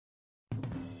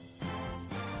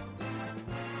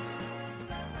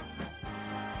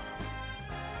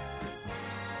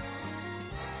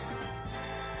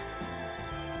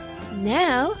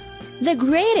Now, the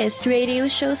greatest radio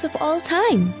shows of all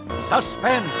time.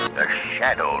 Suspense. The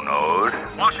Shadow Node.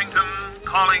 Washington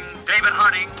calling David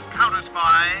Harding,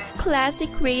 counter-spy.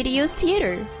 Classic radio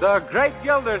theater. The Great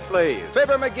Gildersleeve.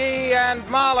 Fibber McGee and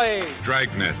Molly.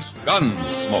 Dragnet.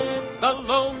 Gunsmoke. The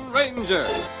Lone Ranger.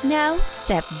 Now,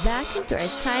 step back into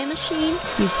our time machine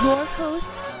with your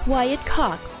host, Wyatt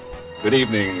Cox. Good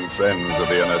evening, friends of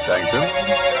the Inner Sanctum.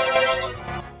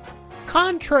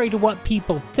 Contrary to what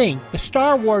people think, the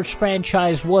Star Wars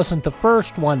franchise wasn't the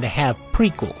first one to have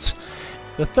prequels.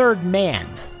 The Third Man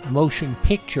motion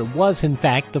picture was, in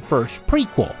fact, the first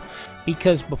prequel,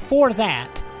 because before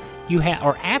that,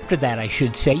 after that, I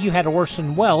should say, you had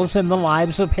Orson Welles in The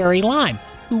Lives of Harry Lime,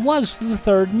 who was the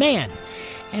Third Man.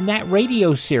 And that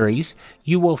radio series,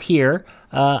 you will hear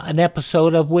an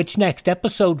episode of which next,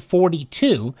 episode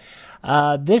 42,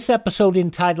 this episode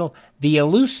entitled The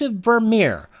Elusive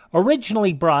Vermeer,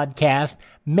 originally broadcast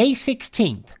May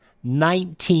 16th,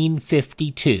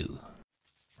 1952.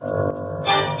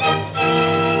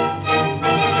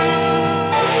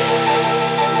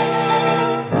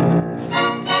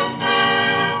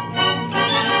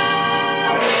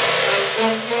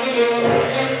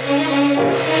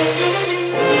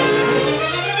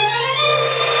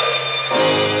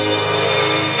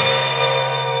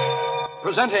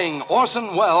 Presenting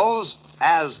Orson Welles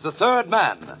as the Third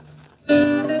Man.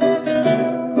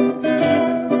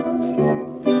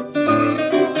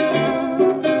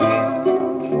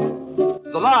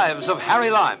 The Lives of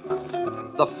Harry Lime.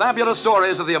 The fabulous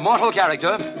stories of the immortal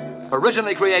character,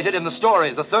 originally created in the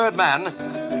story The Third Man,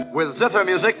 with zither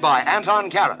music by Anton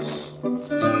Karas.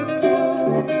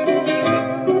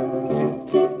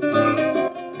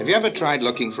 Have you ever tried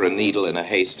looking for a needle in a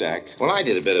haystack? Well, I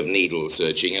did a bit of needle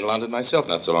searching in London myself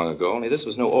not so long ago, only this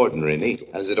was no ordinary needle.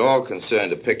 As it all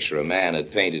concerned a picture a man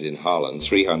had painted in Holland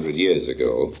 300 years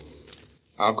ago,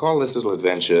 I'll call this little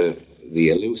adventure The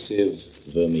Elusive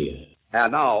Vermeer.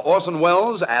 And now, Orson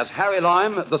Welles as Harry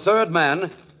Lime, the Third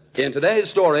Man, in today's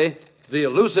story, The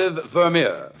Elusive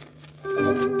Vermeer.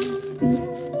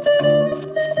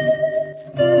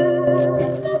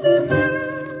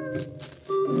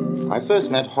 I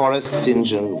first met Horace St.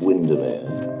 Windemeer.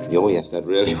 Oh, yes, that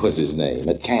really was his name,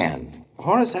 at Cannes.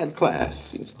 Horace had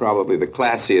class. He was probably the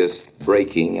classiest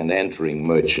breaking and entering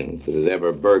merchant that had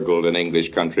ever burgled an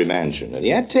English country mansion. And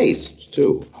he had taste,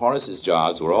 too. Horace's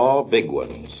jobs were all big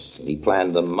ones, and he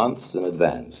planned them months in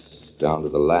advance, down to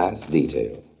the last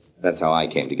detail. That's how I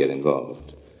came to get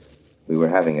involved. We were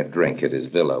having a drink at his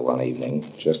villa one evening,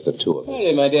 just the two of us.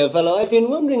 Harry, my dear fellow, I've been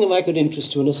wondering if I could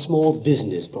interest you in a small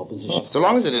business proposition. Well, so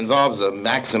long as it involves a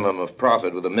maximum of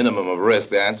profit with a minimum of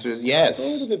risk, the answer is yes.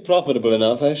 Oh, it'll be profitable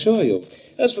enough, I assure you.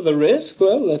 As for the risk,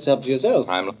 well, that's up to yourself.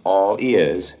 I'm all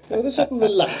ears. With a certain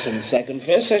reluctance, I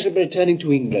confess, I shall be returning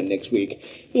to England next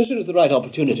week. And as soon as the right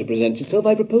opportunity presents itself,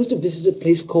 I propose to visit a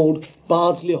place called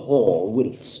Bardsley Hall,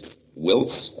 Wilts.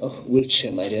 Wilts? Oh,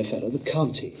 Wiltshire, my dear fellow, the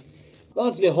county.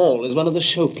 Bardsley Hall is one of the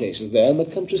show places there, and the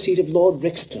country seat of Lord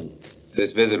Brixton.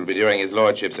 This visit will be during his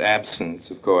lordship's absence,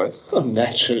 of course. Oh,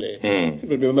 naturally. It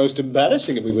would be most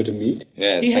embarrassing if we were to meet.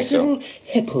 Yes, he has several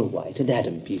Hepplewhite and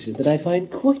Adam pieces that I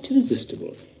find quite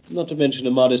irresistible. Not to mention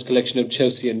a modest collection of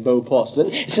Chelsea and Bow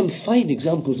porcelain, some fine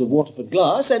examples of Waterford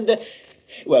glass, and,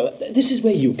 well, this is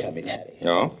where you come in, Harry.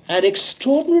 Oh? An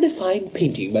extraordinarily fine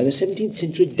painting by the 17th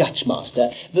century Dutch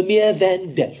master, Vermeer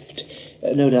van Delft.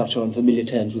 No doubt you're on familiar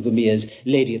terms with Vermeer's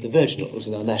Lady of the Virginals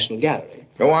in our National Gallery.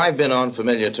 Oh, I've been on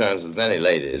familiar terms with many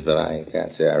ladies, but I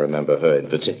can't say I remember her in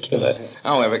particular.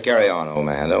 However, carry on, old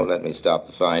man. Don't let me stop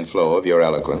the fine flow of your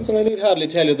eloquence. Well, I need hardly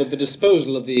tell you that the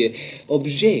disposal of the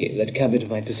objets that come into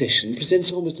my possession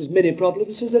presents almost as many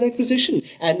problems as their acquisition,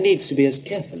 and needs to be as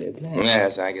carefully planned.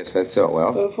 Yes, I guess that's so.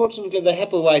 Well, fortunately, the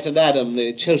Hepplewhite and Adam,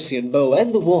 the Chelsea and Bow,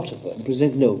 and the Waterford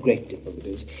present no great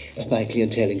difficulties. My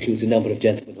clientele includes a number of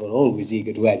gentlemen who are always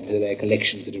eager to add to their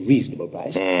collections at a reasonable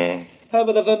price.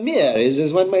 However, the Vermeer is,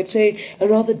 as one might say, a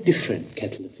rather different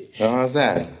kettle of fish. Oh, how's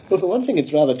that? Well, for one thing,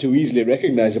 it's rather too easily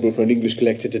recognizable for an English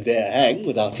collector to dare hang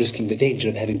without risking the danger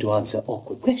of having to answer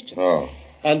awkward questions. Oh.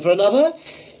 And for another,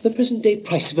 the present-day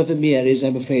price of a Vermeer is,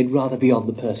 I'm afraid, rather beyond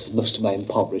the purse of most of my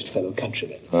impoverished fellow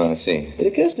countrymen. Oh, I see. It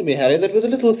occurs to me, Harry, that with a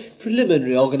little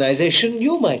preliminary organization,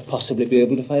 you might possibly be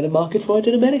able to find a market for it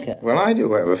in America. Well, I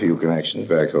do have a few connections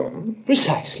back home.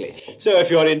 Precisely. So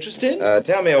if you're interested...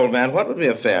 tell me, old man, what would be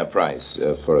a fair price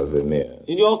for a Vermeer?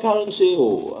 In your currency,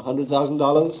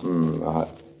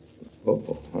 $100,000? Oh,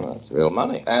 well, that's real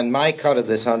money. And my cut of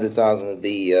this 100,000 would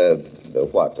be,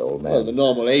 what, old man? Well, the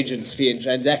normal agent's fee in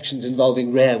transactions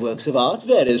involving rare works of art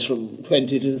varies from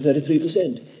 20 to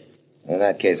 33%. In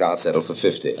that case, I'll settle for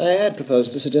 50. I had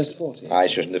proposed to suggest 40. I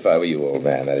shouldn't if I were you, old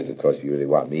man. That is, of course, if you really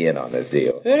want me in on this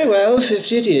deal. Very well,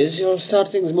 50 it is. You'll start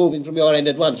things moving from your end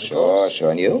at once, of course.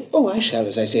 Sure. And you? Oh, I shall,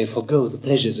 as I say, forego the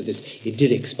pleasures of this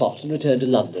idyllic spot and return to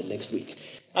London next week.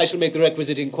 I shall make the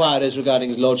requisite inquiries regarding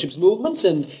his lordship's movements,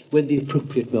 and when the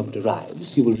appropriate moment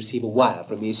arrives, you will receive a wire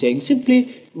from me saying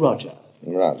simply, Roger.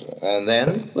 Roger. And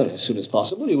then? Well, as soon as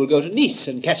possible, you will go to Nice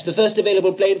and catch the first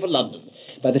available plane for London.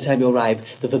 By the time you arrive,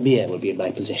 the Vermeer will be in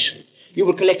my possession. You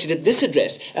will collect it at this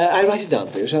address. I'll write it down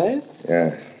for you, shall I?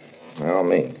 Yeah. By all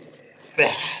means.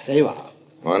 There you are.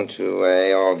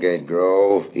 12A, Aldgate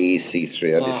Grove,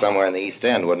 EC3. That'd be somewhere in the East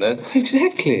End, wouldn't it?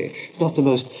 Exactly. Not the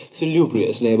most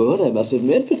salubrious neighborhood, I must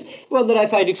admit, but one that I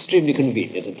find extremely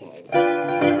convenient at times.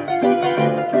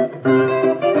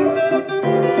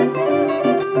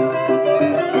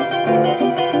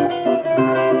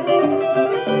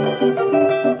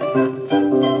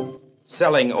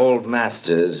 Selling old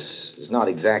masters is not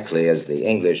exactly, as the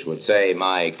English would say,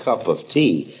 my cup of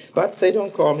tea. But they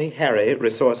don't call me Harry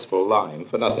Resourceful Lime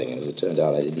for nothing. And as it turned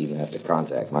out, I didn't even have to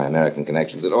contact my American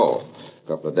connections at all. A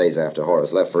couple of days after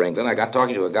Horace left for England, I got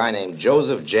talking to a guy named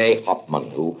Joseph J.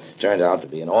 Hopman, who turned out to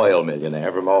be an oil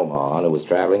millionaire from Omaha and who was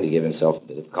traveling to give himself a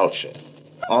bit of culture.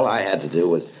 All I had to do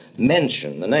was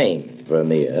mention the name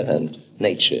Vermeer, and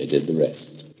nature did the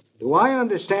rest. Do I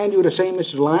understand you to say,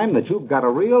 Mr. Lime, that you've got a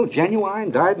real,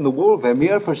 genuine, dyed-in-the-wool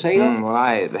Vermeer for sale? Well,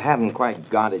 I haven't quite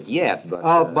got it yet,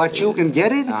 but... But you can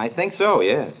get it? I think so,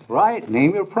 yes. Right.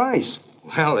 Name your price.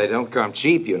 Well, they don't come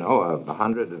cheap, you know.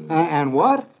 And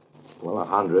what? Well,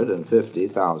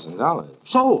 $150,000.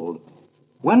 Sold.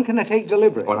 When can I take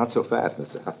delivery? Well, not so fast,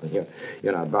 Mr. Huffman.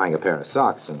 You're not buying a pair of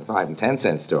socks in a 5 and 10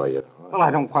 cent store, you know. Well, I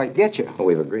don't quite get you. Well,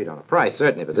 we've agreed on a price,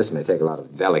 certainly, but this may take a lot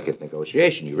of delicate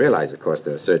negotiation. You realize, of course,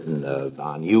 there are certain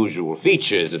unusual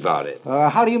features about it.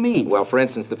 How do you mean? Well, for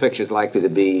instance, the picture's likely to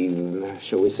be,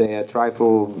 shall we say, a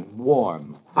trifle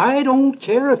warm. I don't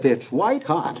care if it's white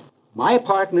hot. My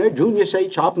partner, Junius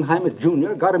H. Oppenheimer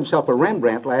Jr., got himself a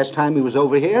Rembrandt last time he was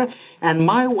over here, and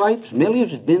my wife's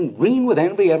Millie's has been green with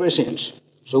envy ever since.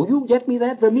 So you get me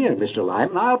that Vermeer, Mr.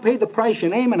 Lime, and I'll pay the price you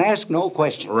name and ask no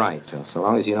questions. Right. So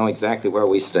long as you know exactly where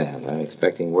we stand. I'm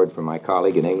expecting word from my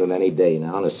colleague in England any day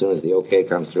now, and as soon as the okay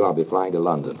comes through, I'll be flying to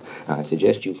London. I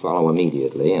suggest you follow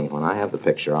immediately, and when I have the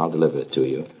picture, I'll deliver it to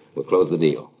you. We'll close the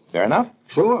deal. Fair enough?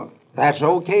 Sure. That's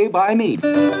okay by me.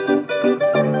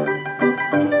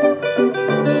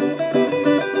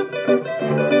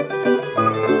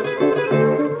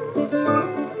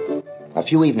 A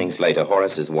few evenings later,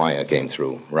 Horace's wire came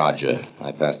through. Roger.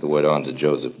 I passed the word on to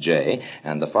Joseph J.,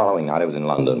 and the following night I was in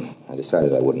London. I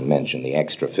decided I wouldn't mention the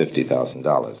extra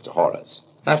 $50,000 to Horace.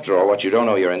 After all, what you don't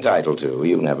know you're entitled to,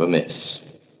 you never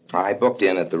miss. I booked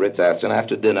in at the Ritz-Aston.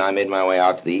 After dinner, I made my way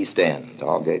out to the East End.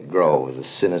 Aldgate Grove was a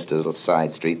sinister little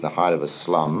side street in the heart of a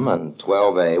slum, and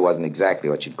 12A wasn't exactly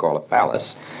what you'd call a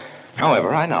palace.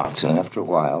 However, I knocked, and after a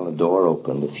while, the door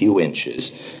opened a few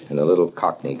inches, and a little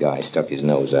Cockney guy stuck his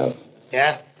nose out.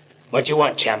 Yeah? What you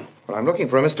want, chum? Well, I'm looking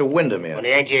for a Mr. Windemeer. Well, he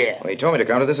ain't here. Well, he told me to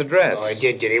come to this address. Oh,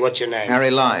 he did he? What's your name? Harry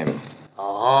Lime.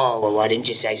 Oh, well, why didn't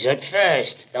you say so at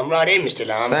first? Come right in, Mr.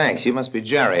 Lime. Thanks. You must be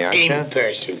Jerry, aren't you? In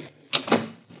person.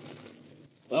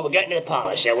 Well, we'll get into the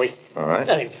parlour, shall we? All right.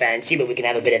 Nothing fancy, but we can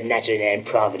have a bit of natter in there in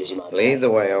private, as you might say. Lead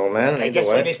the way, old man. Lead the Just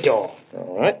way. by this door.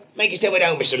 All right. Make yourself at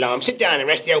home, Mr. Lime. Sit down and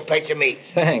rest the old plates of meat.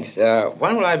 Thanks.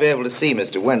 When will I be able to see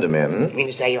Mr. Windemeer? You mean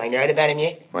to say you ain't heard about him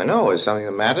yet? I know. Is something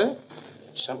the matter?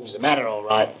 Something's the matter, all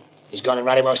right. He's gone and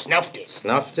rather well snuffed it.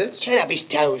 Snuffed it? Turn up his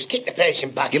toes, kick the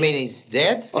Persian bucket. You mean he's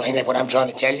dead? Well, ain't that what I'm trying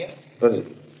to tell you? But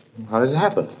how did it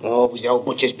happen? Oh, it was the old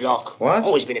butcher's block. What?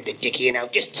 Always been a bit dicky, you know.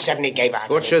 Just suddenly gave out.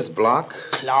 Butcher's block?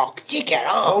 Clock ticker,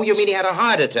 Oh, you mean he had a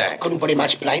heart attack? Couldn't put it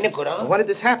much plainer, could I? When did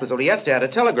this happen? So yesterday I had a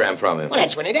telegram from him. Well,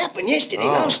 that's when it happened, yesterday.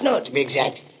 Last night, to be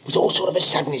exact. It was all sort of a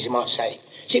suddenism, I'd say.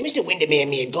 See, Mr. Windermere and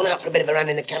me had gone out for a bit of a run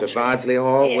in the country. To Bardsley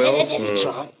Hall, Wills? That's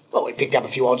right. Well, we picked up a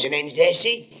few odds and ends there,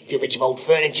 see? A few bits of old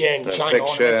furniture and A china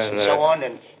picture ornaments and so on,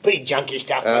 and pretty junky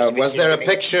stuff. Was there a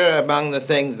picture among the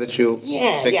things that you picked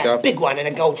Yeah, up? a big one in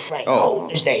a gold frame. Oh.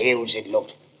 Old as the hills it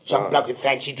looked. Some bloke with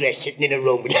fancy dress sitting in a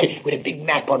room with a big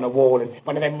map on the wall and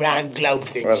one of them round globe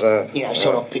things. Was a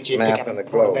sort of picture you map pick up and a on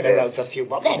globe, a bit of road yes. for a few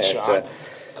bob. That's Yes, right.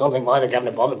 Can't think why the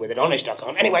governor bothered with it, honest I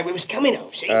can't. Anyway, we was coming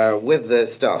home, see? With the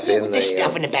stuff in with the... the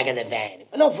stuff in the back of the van.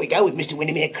 And off we go with Mr.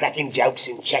 Windermere cracking jokes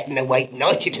and chatting away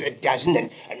 90 to the dozen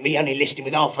and me only listening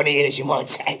with half an ear, as you might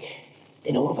say.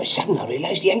 Then all of a sudden I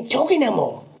realised he ain't talking no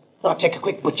more. I'll take a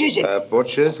quick butcher's and...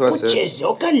 Butcher's? What's Butcher's,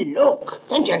 look, a look.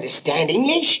 Don't you understand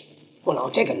English? Well,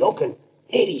 I'll take a look and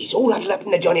It is, all huddled up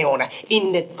in the Johnny Horner,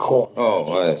 in the corner.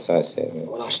 Oh, yes, I see.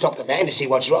 Well, I stopped the van to see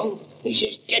what's wrong. He's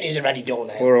as dead as a ruddy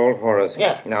doornail. Poor old Horace.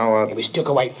 Yeah. Now, He was took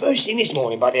away first thing this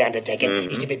morning by the undertaker.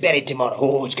 He's to be buried tomorrow.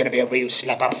 Oh, it's going to be a real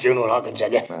slap-up funeral, I can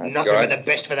tell you. Nothing good. but the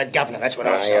best for the governor, that's what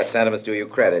I say. your sentiments do you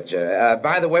credit, Jerry.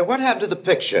 By the way, what happened to the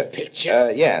picture?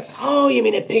 Picture? Yes. Oh, you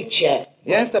mean a picture?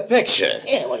 Yes, the picture.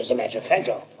 Yeah, well, as a matter of fact,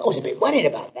 I was a bit worried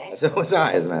about that. So was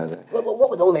I, as a matter of fact. Well,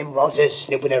 what with all them rotters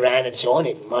snooping around and so on,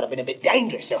 it might have been a bit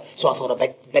dangerous, so I thought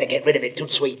I'd better get rid of it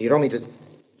toot sweet. You don't mean to...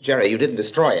 Jerry, you didn't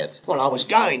destroy it. Well, I was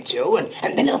going to,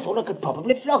 and then I thought I could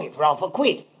probably flog it for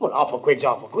 £1/4. Well, £1/4's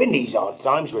 £1/4 in these hard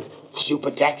times with super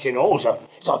tax and all, so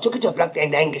I took it to a bloke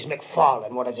named Angus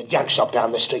McFarlane, what has a junk shop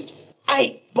down the street.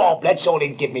 8 bob, that's all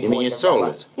he'd give me You for mean it. you sold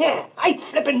it? Yeah, 8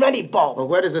 flippin' ruddy bob. Well,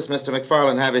 where does this Mr.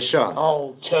 McFarlane have his shop?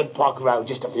 Oh, Turnpike Road,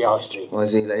 just off the High Street.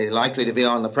 Was he likely to be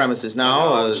on the premises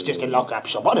now? Oh, it's just a lock-up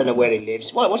shop. I don't know where he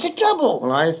lives. Why, what's the trouble?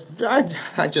 Well,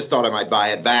 I just thought I might buy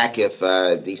it back if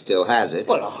he still has it.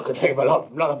 Well, I could think of a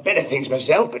lot of better things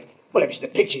myself, but, well, if it's the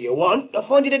picture you want, I'll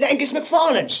find it at Angus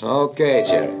McFarlane's. Okay,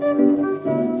 Jerry.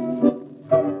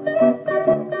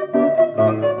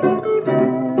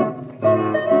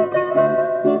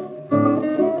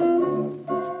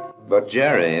 But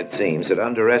Jerry, it seems, had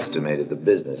underestimated the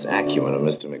business acumen of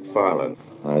Mr. McFarlane.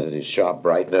 I was at his shop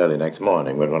bright and early next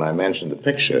morning, but when I mentioned the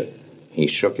picture, he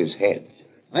shook his head.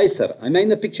 Aye, sir. I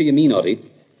mind the picture you mean, Ori.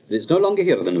 It's no longer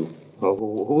here, the new. Well,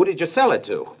 who did you sell it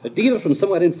to? A dealer from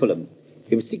somewhere in Fulham.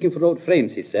 He was seeking for old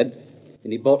frames, he said,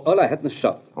 and he bought all I had in the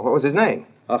shop. Well, what was his name?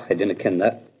 Och, I didn't ken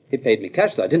that. He paid me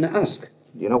cash, though. I didn't ask.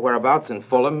 Do you know whereabouts in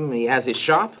Fulham he has his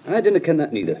shop? I didn't ken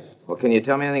that neither. Well, can you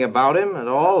tell me anything about him at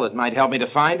all that might help me to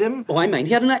find him? Oh, I mind.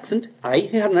 He had an accent. Aye,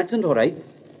 he had an accent, all right.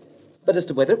 But as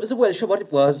to whether it was a Welsh or what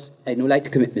it was, I'd no like to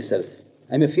commit myself.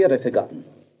 I'm afeard I've forgotten.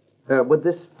 Would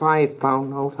this £5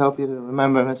 note help you to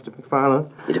remember, Mr.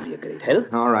 McFarlane? It'd be a great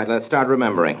help. All right, let's start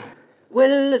remembering.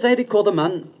 Well, as I recall the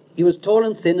man, he was tall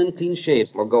and thin and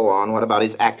clean-shaved. Well, go on. What about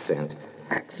his accent?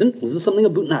 Accent? Was there something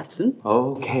about an accent?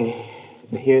 Okay.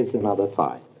 Here's another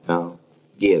 5. Now,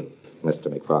 give, Mr.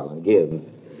 McFarlane, give.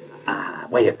 Ah,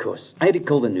 why, of course. I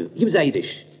recall the new. He was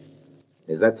Irish.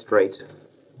 Is that straight?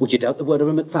 Would you doubt the word of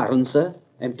a McFarlane, sir?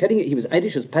 I'm telling you, he was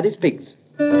Irish as Paddy's pigs.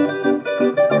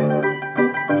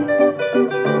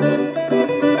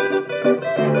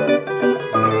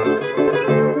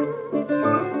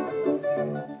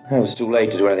 It was too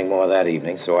late to do anything more that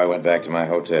evening, so I went back to my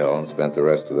hotel and spent the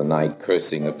rest of the night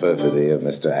cursing the perfidy of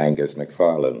Mr. Angus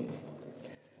McFarlane.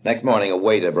 Next morning, a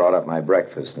waiter brought up my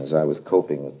breakfast, and as I was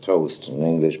coping with toast and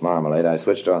English marmalade, I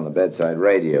switched on the bedside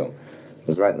radio. It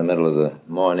was right in the middle of the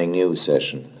morning news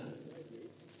session.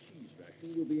 Cheese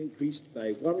ration will be increased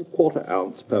by 1/4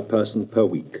 ounce per person per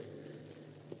week.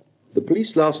 The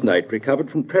police last night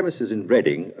recovered from premises in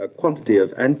Reading a quantity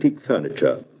of antique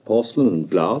furniture, porcelain and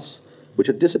glass, which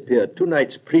had disappeared 2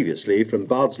 nights previously from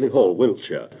Bardsley Hall,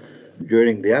 Wiltshire,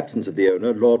 during the absence of the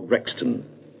owner, Lord Rexton.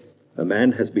 A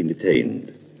man has been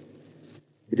detained.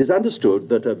 It is understood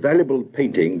that a valuable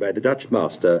painting by the Dutch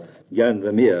master, Jan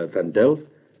Vermeer van Delft,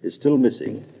 is still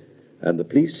missing, and the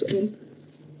police...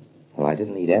 Well, I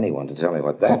didn't need anyone to tell me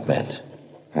what that meant.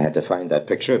 I had to find that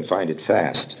picture and find it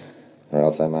fast, or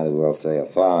else I might as well say a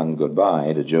fond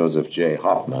goodbye to Joseph J.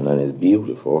 Hoffman and his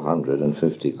beautiful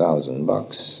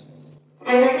 $150,000.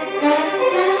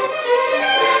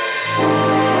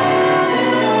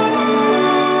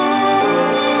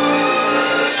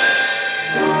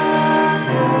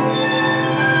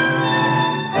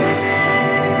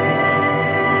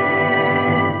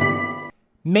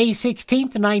 May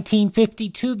 16th,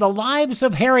 1952, The Lives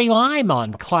of Harry Lime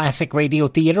on Classic Radio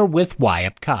Theater with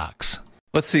Wyatt Cox.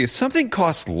 Let's see, if something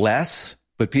costs less,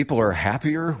 but people are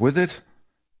happier with it,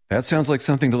 that sounds like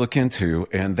something to look into,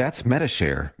 and that's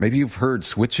MediShare. Maybe you've heard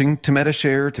switching to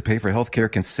MediShare to pay for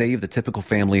healthcare can save the typical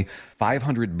family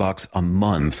 $500 a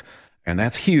month, and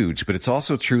that's huge, but it's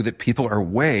also true that people are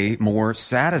way more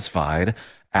satisfied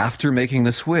after making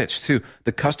the switch, too.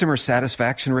 The customer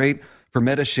satisfaction rate for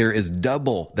MediShare is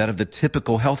double that of the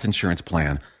typical health insurance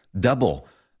plan. Double.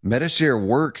 MediShare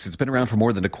works. It's been around for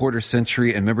more than a quarter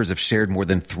century, and members have shared more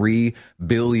than $3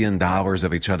 billion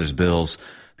of each other's bills.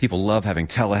 People love having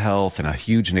telehealth and a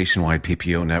huge nationwide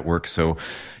PPO network. So,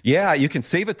 yeah, you can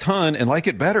save a ton and like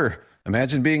it better.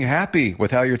 Imagine being happy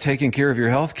with how you're taking care of your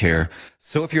health care.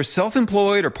 So if you're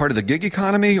self-employed or part of the gig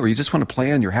economy, or you just want a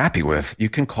plan you're happy with, you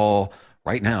can call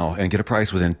right now and get a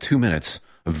price within 2 minutes.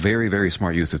 A very, very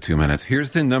smart use of 2 minutes.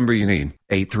 Here's the number you need.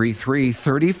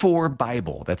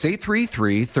 833-34-BIBLE. That's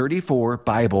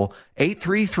 833-34-BIBLE.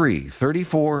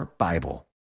 833-34-BIBLE.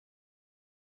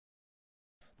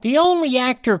 The only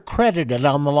actor credited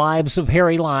on The Lives of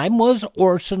Harry Lime was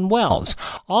Orson Welles.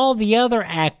 All the other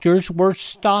actors were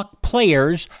stock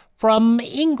players from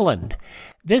England.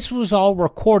 This was all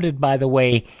recorded, by the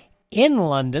way, in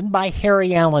London by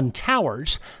Harry Alan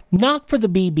Towers, not for the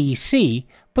BBC,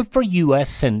 but for U.S.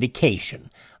 syndication.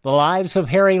 The Lives of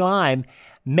Harry Lime,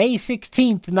 May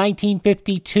 16th,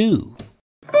 1952.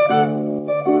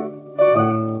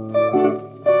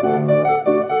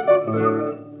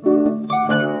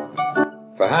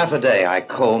 For half a day, I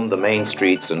combed the main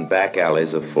streets and back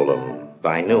alleys of Fulham.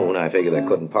 By noon, I figured there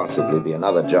couldn't possibly be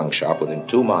another junk shop within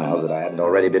 2 miles that I hadn't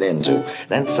already been into.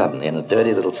 Then suddenly, in a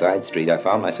dirty little side street, I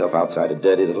found myself outside a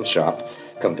dirty little shop,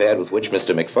 compared with which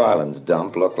Mr. McFarlane's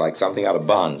dump looked like something out of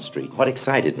Bond Street. What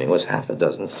excited me was half a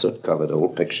dozen soot-covered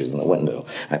old pictures in the window.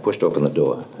 I pushed open the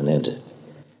door and entered.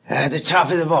 At the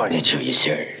top of the morning to you,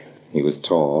 sir. He was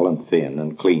tall and thin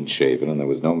and clean-shaven, and there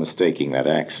was no mistaking that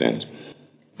accent.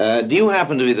 Do you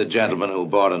happen to be the gentleman who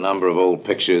bought a number of old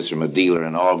pictures from a dealer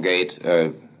in Aldgate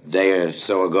a day or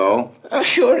so ago? Oh,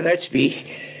 sure, that's me.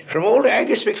 From old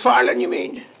Angus McFarlane, you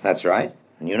mean? That's right.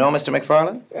 And you know Mr.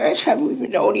 McFarlane? Yes, haven't we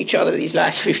been knowing each other these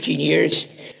last 15 years?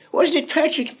 Wasn't it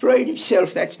Patrick Bryan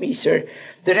himself, that's me, sir,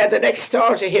 that had the next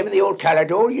stall to him in the old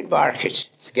Caledonian market?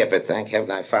 Skip it, thank heaven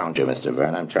I found you, Mr.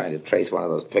 Byrne. I'm trying to trace one of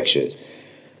those pictures.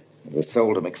 It was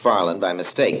sold to McFarlane by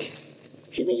mistake.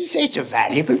 You mean to say it's a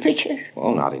valuable picture?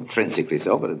 Well, not intrinsically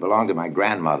so, but it belonged to my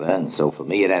grandmother, and so for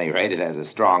me, at any rate, it has a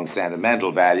strong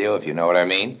sentimental value, if you know what I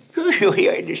mean.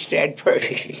 I understand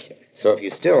perfectly, sir. So if you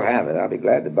still have it, I'll be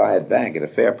glad to buy it back at a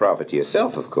fair profit to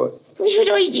yourself, of course. It was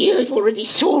an idea. I've already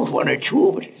sold one or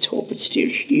two, but let's hope it's still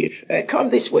here.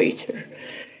 Come this way, sir.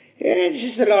 This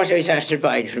is the lot I was after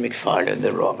buying from McFarlane,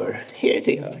 the robber. Here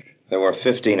they are. There were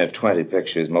 15 or 20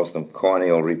 pictures, most of them corny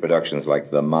old reproductions like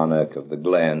The Monarch of the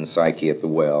Glen, Psyche at the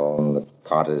Well, and The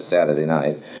Cotter's Saturday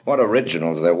Night. What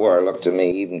originals there were looked to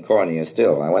me even cornier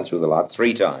still. I went through the lot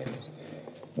 3 times,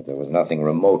 but there was nothing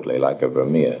remotely like a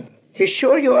Vermeer. You're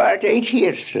sure you aren't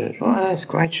here, sir? Oh, that's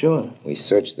quite sure. We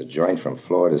searched the joint from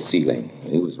floor to ceiling.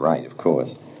 He was right, of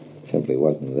course. It simply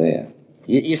wasn't there.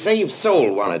 You say you've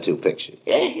sold 1 or 2 pictures?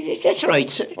 Yeah, that's right,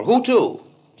 sir. Well, who to?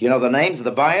 Do you know the names of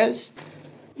the buyers?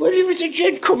 Well, there was a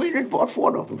gent come in and bought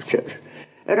one of them, sir.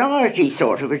 An arty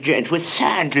sort of a gent with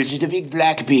sandals and a big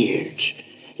black beard.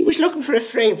 He was looking for a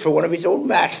frame for one of his old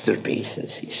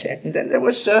masterpieces, he said. And then there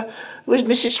was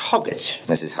Mrs. Huggett.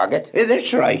 Mrs. Huggett?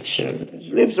 That's right, sir.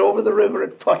 Lives over the river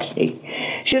at Putney.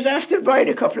 She was after buying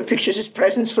a couple of pictures as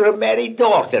presents for a married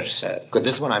daughter, sir. Could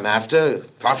this one I'm after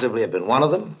possibly have been one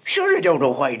of them? Sure, I don't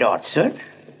know why not, sir.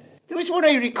 There was one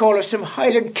I recall of some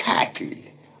Highland cattle.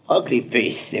 Ugly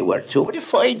beasts they were, too, but a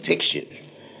fine picture.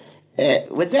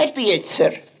 Would that be it,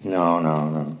 sir?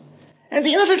 No. And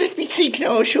the other, let me think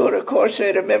now, sure, of course,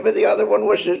 I remember the other one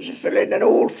was a fella in an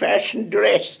old-fashioned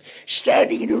dress,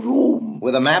 standing in a room.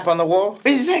 With a map on the wall?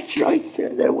 That's right, sir,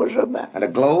 there was a map. And a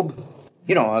globe?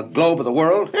 You know, a globe of the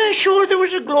world? Sure, there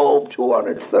was a globe, too, on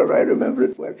it, sir, I remember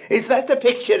it well. Is that the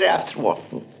picture after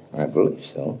all? I believe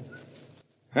so.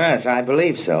 Yes, I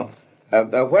believe so.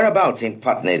 Whereabouts in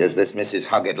Putney does this Mrs.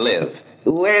 Huggett live?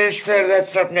 Well, sir,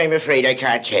 that's something I'm afraid I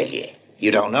can't tell you.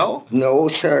 You don't know? No,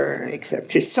 sir,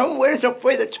 except it's somewheres up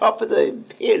by the top of the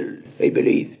hill, I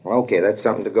believe. Okay, that's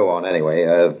something to go on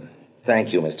anyway.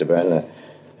 Thank you, Mr. Byrne.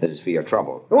 This is for your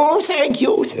trouble. Oh, thank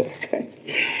you, sir.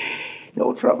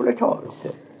 No trouble at all,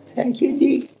 sir. Thank you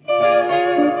indeed.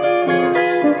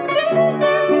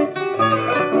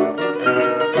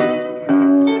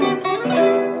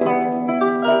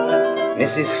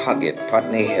 Mrs. Huggett,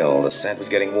 Putney Hill. The scent was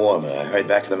getting warmer. I hurried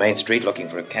back to the main street looking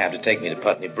for a cab to take me to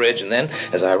Putney Bridge, and then,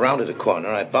 as I rounded a corner,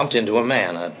 I bumped into a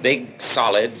man, a big,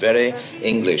 solid, very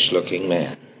English-looking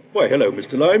man. Why, hello,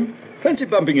 Mr. Lime. Fancy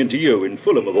bumping into you in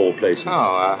Fulham, of all places.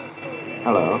 Oh,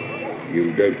 hello.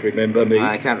 You don't remember me?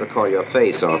 I can't recall your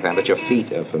face offhand, but your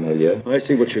feet are familiar. I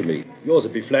see what you mean. Yours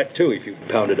would be flat, too, if you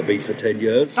pounded a beat for 10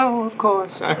 years. Oh, of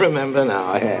course. I remember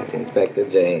now. Yes, Inspector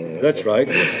James. That's right.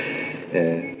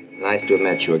 Nice to have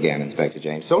met you again, Inspector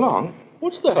James. So long.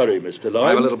 What's the hurry, Mr. Lime? I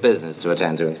have a little business to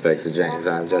attend to, Inspector James.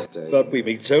 I'm just... But we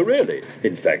meet so rarely.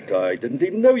 In fact, I didn't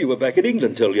even know you were back in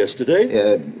England till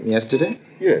yesterday. Yesterday?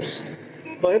 Yes.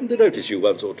 I happened to notice you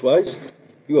once or twice.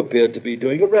 You appeared to be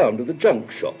doing a round of the junk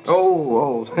shops.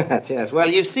 Oh, yes. Well,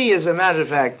 you see, as a matter of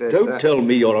fact... Don't tell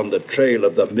me you're on the trail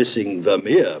of the missing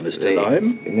Vermeer, Mr.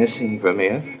 Lime. Missing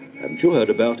Vermeer? Haven't you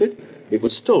heard about it? It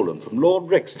was stolen from Lord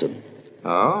Rexton.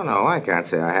 Oh, no, I can't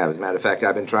say I have. As a matter of fact,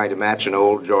 I've been trying to match an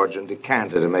old Georgian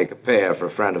decanter to make a pair for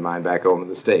a friend of mine back home in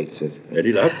the States.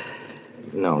 Any luck?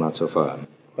 No, not so far.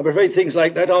 I'm afraid things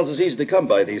like that aren't as easy to come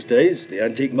by these days. The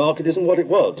antique market isn't what it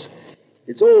was.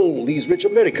 It's all these rich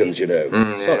Americans, you know.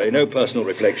 Yeah. Sorry, no personal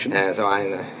reflection. So I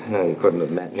know you couldn't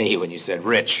have met me when you said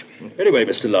rich. Anyway,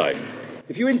 Mr. Lyne,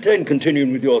 if you intend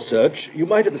continuing with your search, you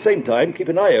might at the same time keep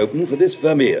an eye open for this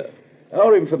Vermeer.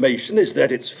 Our information is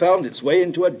that it's found its way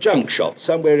into a junk shop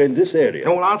somewhere in this area.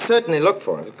 Oh, well, I'll certainly look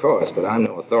for it, of course, but I'm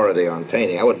no authority on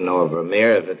painting. I wouldn't know of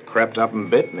Vermeer if it crept up and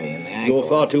bit me in the ankle. You're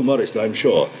far too modest, I'm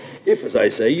sure. If, as I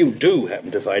say, you do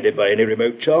happen to find it by any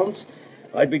remote chance,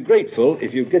 I'd be grateful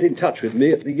if you'd get in touch with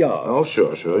me at the yard. Oh,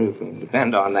 sure. You can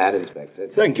depend on that, Inspector.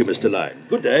 Thank you, Mr. Lyne.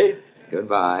 Good day.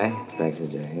 Goodbye, Inspector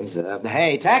James.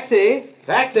 Hey, taxi!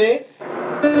 Taxi!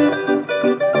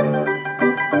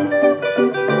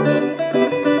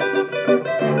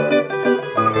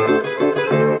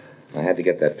 I had to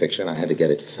get that picture, and I had to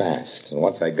get it fast. And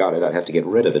once I got it, I'd have to get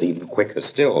rid of it even quicker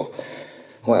still.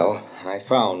 Well, I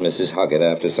found Mrs. Huggett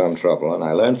after some trouble, and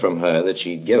I learned from her that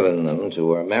she'd given them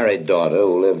to her married daughter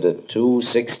who lived at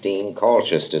 216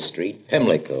 Colchester Street,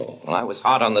 Pimlico. Well, I was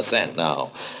hot on the scent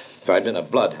now. If I'd been a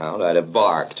bloodhound, I'd have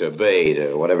barked or bayed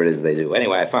or whatever it is they do.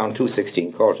 Anyway, I found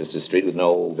 216 Colchester Street with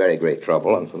no very great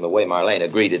trouble, and from the way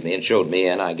Marlena greeted me and showed me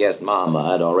in, I guessed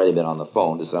Mama had already been on the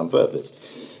phone to some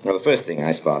purpose. Well, the first thing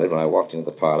I spotted when I walked into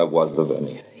the parlor was the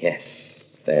Vermeer. Yes,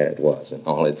 there it was in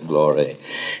all its glory,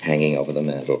 hanging over the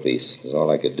mantelpiece. It was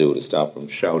all I could do to stop from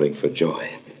shouting for joy.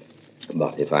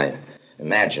 But if I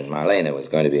imagined Marlena was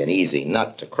going to be an easy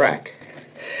nut to crack,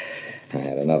 I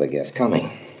had another guess coming.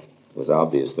 It was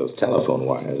obvious those telephone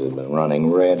wires had been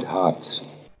running red hot.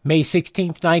 May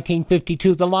 16th,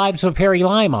 1952, The Lives of Harry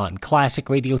Lime on Classic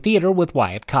Radio Theater with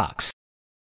Wyatt Cox.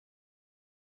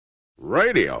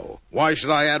 Radio? Why should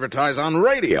I advertise on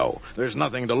radio? There's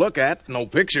nothing to look at, no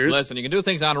pictures. Listen, you can do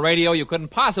things on radio you couldn't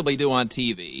possibly do on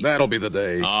TV. That'll be the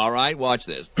day. All right, watch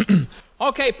this.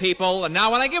 Okay, people, and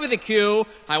now when I give you the cue,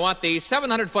 I want the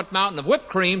 700-foot mountain of whipped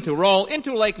cream to roll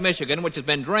into Lake Michigan, which has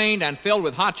been drained and filled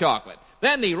with hot chocolate.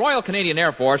 Then the Royal Canadian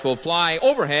Air Force will fly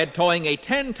overhead towing a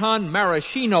 10-ton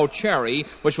maraschino cherry,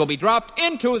 which will be dropped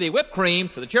into the whipped cream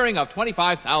to the cheering of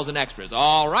 25,000 extras.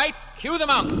 All right, cue the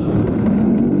mountain.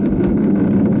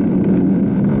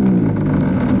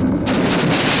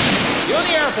 Cue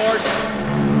the Air Force.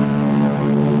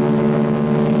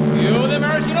 Cue the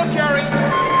maraschino cherry.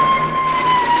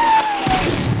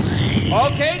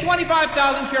 Okay,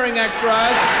 25,000 cheering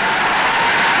extras.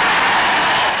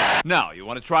 Now, you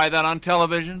want to try that on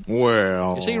television?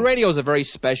 Well... You see, radio is a very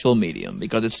special medium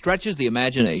because it stretches the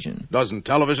imagination. Doesn't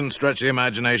television stretch the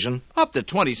imagination? Up to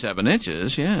 27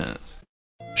 inches, yes.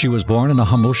 She was born in a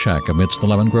humble shack amidst the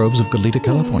lemon groves of Goleta,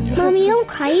 California. Mommy, don't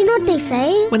cry. You know what they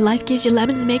say? When life gives you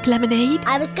lemons, make lemonade.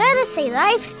 I was going to say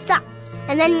life sucks,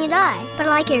 and then you die. But I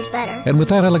like yours better. And with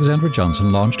that, Alexandra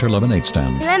Johnson launched her lemonade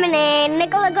stand. Lemonade,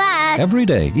 nickel a glass. Every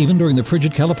day, even during the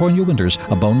frigid California winters,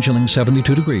 a bone-chilling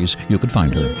 72 degrees, you could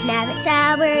find her. You can have it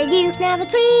sour, you can have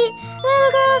it sweet.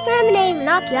 Little girl's lemonade will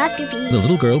knock you off your feet. The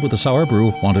little girl with the sour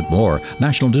brew wanted more,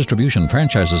 national distribution,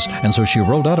 franchises, and so she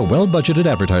rolled out a well-budgeted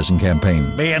advertising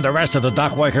campaign. Me and the rest of the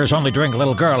dockwakers only drink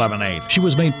little girl lemonade. She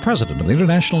was made president of the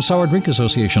International Sour Drink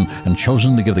Association and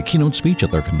chosen to give the keynote speech at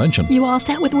their convention. You all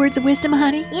set with words of wisdom,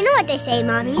 honey? You know what they say,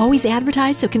 Mommy. Always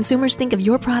advertise so consumers think of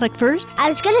your product first. I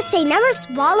was going to say never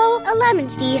swallow a lemon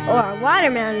seed or a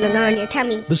watermelon on your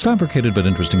tummy. This fabricated but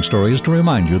interesting story is to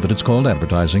remind you that it's called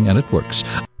advertising and it works.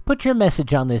 Put your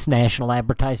message on this national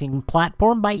advertising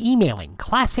platform by emailing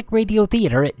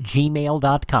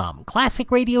classicradiotheater@gmail.com.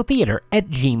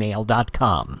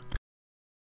 classicradiotheater@gmail.com.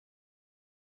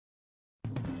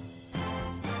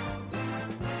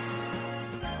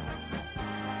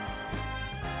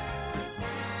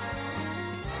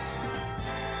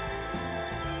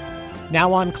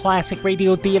 Now on Classic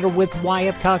Radio Theater with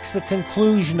Wyatt Cox, the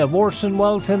conclusion of Orson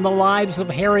Welles and the Lives of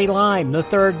Harry Lime, the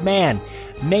Third Man,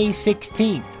 May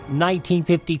 16th,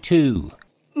 1952.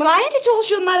 Well, I had to told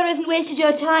your mother hasn't wasted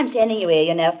your time sending you here,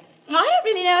 you know. I don't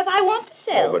really know if I want to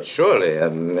sell. Oh, but surely,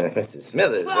 Mrs.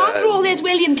 Smithers... Well, after all, there's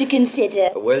William to consider.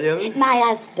 William? My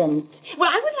husband. Well,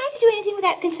 I wouldn't like to do anything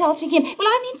without consulting him. Well,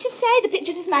 I mean to say the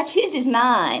picture's as much his as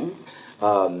mine.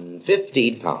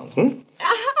 £15,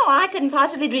 Oh, I couldn't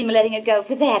possibly dream of letting it go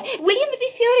for that. William would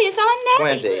be furious on that.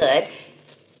 20. Good.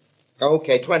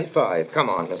 Okay, 25. Come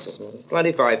on, Mrs. Smithers.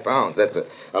 £25. That's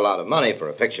a lot of money for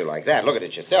a picture like that. Look at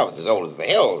it yourself. It's as old as the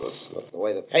hills. Look the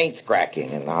way the paint's cracking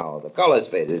and how the color's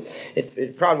faded.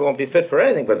 It probably won't be fit for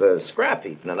anything but a scrap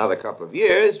heap in another couple of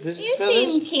years, Mrs. You Smithers.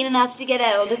 seem keen enough to get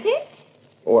hold of it.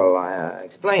 Well, I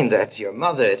explained that to your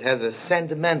mother. It has a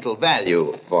sentimental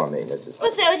value for me, Mrs. Smithers.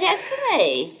 Well, so it has for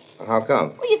me. How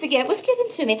come? Well, you forget it was given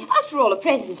to me. After all, a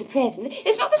present's a present.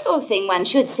 It's not the sort of thing one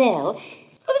should sell.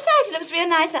 Well, Well, besides, it looks real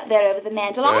nice up there over the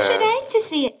mantel. I should hate to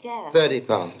see it go.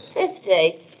 £30.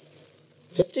 50.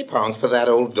 £50 for that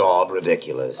old daub.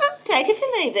 Ridiculous. Oh, take it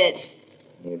or leave it.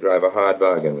 You drive a hard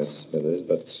bargain, Mrs. Smithers,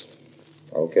 but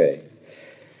okay.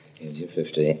 Here's your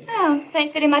 50. Oh,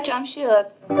 thanks very much, I'm sure.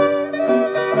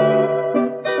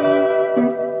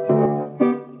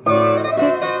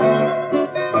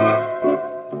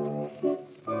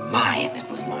 Mine. It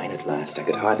was mine at last. I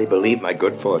could hardly believe my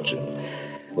good fortune.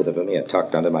 With a Vermeer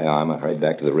tucked under my arm, I hurried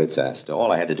back to the Ritz Astor.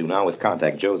 All I had to do now was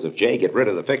contact Joseph J., get rid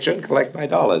of the picture, and collect my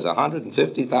dollars.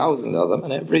 150,000 of them,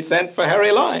 and every cent for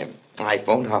Harry Lime. I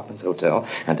phoned Hoffman's Hotel,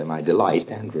 and to my delight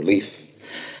and relief,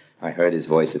 I heard his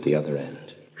voice at the other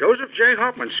end. Joseph J.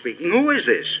 Hoffman speaking. Who is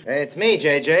this? Hey, it's me,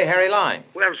 J.J., Harry Lime.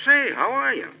 Well, say, how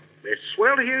are you? It's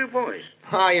swell to hear your voice.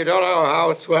 Oh, you don't know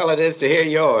how swell it is to hear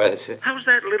yours. How's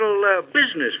that little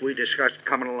business we discussed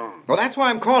coming along? Well, that's why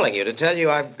I'm calling you, to tell you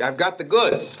I've got the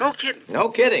goods. No kidding. No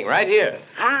kidding, right here.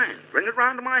 Fine. Bring it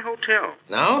round to my hotel.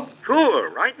 No? Sure,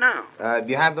 right now.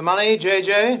 You have the money,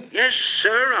 J.J.? Yes,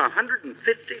 sir,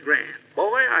 150 grand.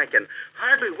 Boy, I can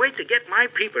hardly wait to get my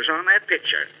peepers on that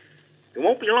picture. You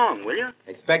won't be long, will you?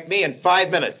 Expect me in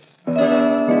 5 minutes.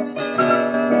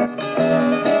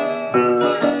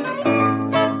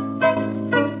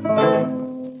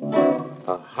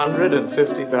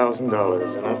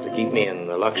 $150,000, enough to keep me in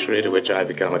the luxury to which I've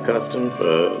become accustomed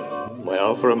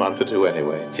for a month or two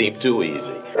anyway. It seemed too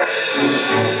easy.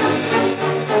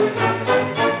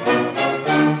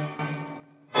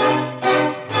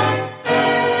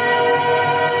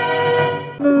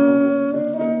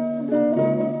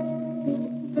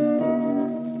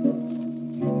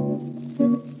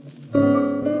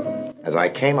 As I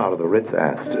came out of the Ritz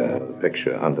Astor, the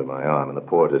picture under my arm, and the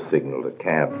porter signaled a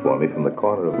cab for me, from the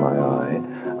corner of my eye,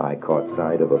 I caught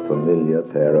sight of a familiar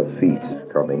pair of feet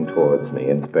coming towards me,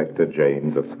 Inspector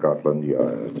James of Scotland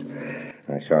Yard.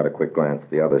 I shot a quick glance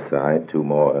the other side, 2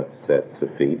 more sets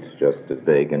of feet, just as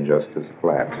big and just as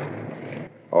flat,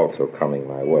 also coming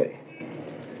my way.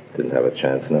 Didn't have a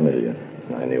chance in a million.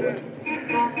 I knew it.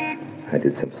 I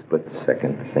did some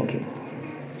split-second thinking.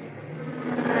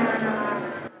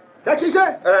 Taxi,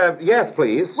 sir? Yes,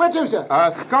 please. Where to, sir?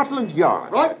 Scotland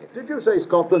Yard. Right. Did you say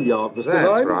Scotland Yard, Mr. That's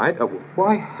Lime? right.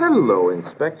 Why, hello,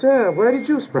 Inspector. Where did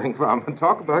you spring from?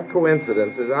 Talk about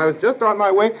coincidences. I was just on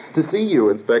my way to see you,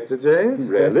 Inspector James.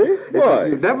 Really? Why?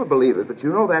 You'd never believe it, but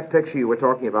you know that picture you were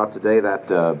talking about today, that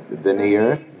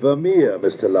Vermeer? Vermeer,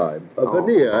 Mr. Lime.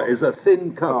 Vermeer is a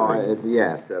thin covering.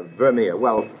 Yes, Vermeer.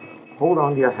 Well, hold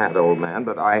on to your hat, old man,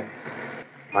 but I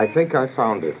think I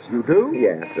found it. You do?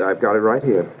 Yes, I've got it right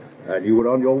here. And you were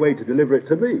on your way to deliver it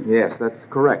to me? Yes, that's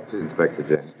correct, Inspector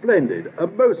James. Splendid. A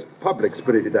most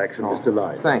public-spirited action, Mr.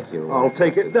 Lime. Thank you. I'll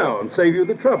take it now and save you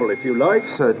the trouble, if you like.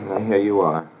 Certainly. Here you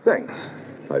are. Thanks.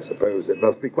 I suppose it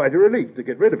must be quite a relief to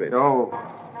get rid of it. Oh,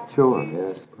 sure,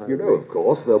 yes. You know, of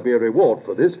course, there'll be a reward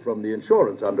for this from the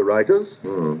insurance underwriters.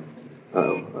 A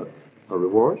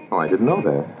reward? Oh, I didn't know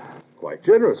that. Quite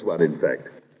generous one, in fact.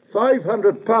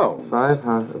 £500.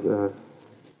 500.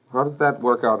 How does that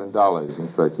work out in dollars,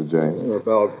 Inspector James?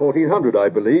 About 1,400, I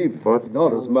believe, but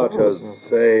not as much as,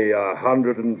 say,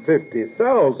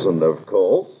 150,000, of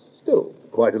course. Still,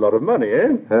 quite a lot of money,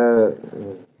 eh?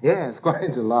 Yes,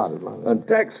 quite a lot of money. And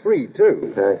tax-free,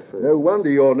 too. Tax-free. No wonder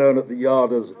you're known at the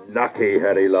Yard as Lucky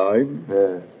Harry Lime.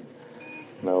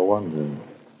 No wonder.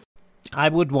 I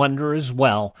would wonder as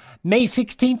well. May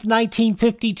 16th,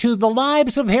 1952, The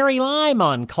Lives of Harry Lime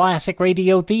on Classic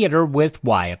Radio Theater with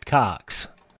Wyatt Cox.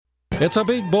 It's a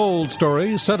big, bold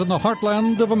story set in the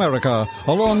heartland of America,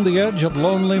 along the edge of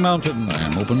Lonely Mountain,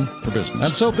 and open for business.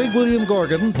 And so Big William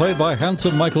Gorgon, played by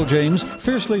handsome Michael James,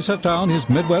 fiercely set down his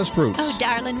Midwest roots. Oh,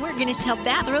 darling, we're going to sell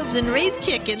bathrobes and raise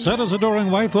chickens. Set his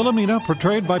adoring wife, Wilhelmina,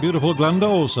 portrayed by beautiful Glenda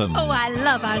Olsen. Oh, I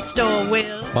love our store,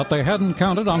 Will. But they hadn't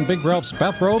counted on Big Ralph's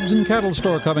bathrobes and cattle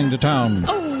store coming to town.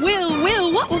 Oh,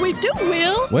 Will, what will we do,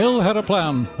 Will? Will had a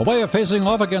plan, a way of facing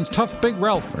off against tough Big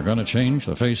Ralph. We're going to change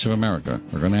the face of America.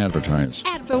 We're going to advertise.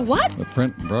 Ad for what? With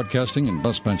print, broadcasting, and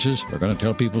bus benches, we're going to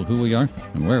tell people who we are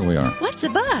and where we are. What's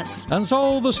a bus? And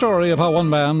so the story of how one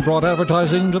man brought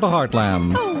advertising to the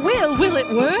heartland. Oh, will it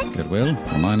work? It will.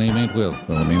 Well, my name ain't Will,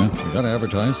 Wilhelmina. You got to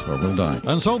advertise or we'll die.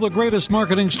 And so the greatest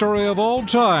marketing story of all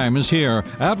time is here.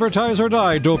 Advertise or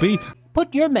die, dopey.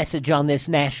 Put your message on this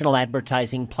national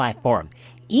advertising platform.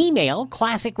 Email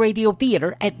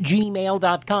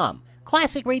classicradiotheater@gmail.com.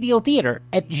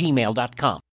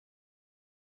 classicradiotheater@gmail.com.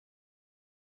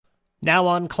 Now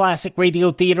on Classic Radio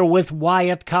Theater with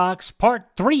Wyatt Cox, Part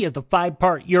 3 of the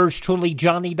 5-part Yours Truly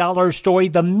Johnny Dollar story,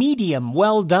 The Medium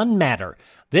Well Done Matter.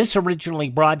 This originally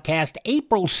broadcast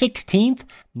April 16th,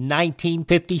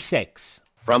 1956.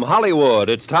 From Hollywood,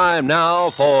 it's time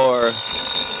now for...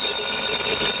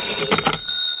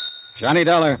 Johnny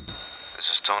Dollar. This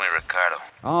is Tony Ricardo.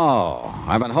 Oh,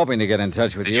 I've been hoping to get in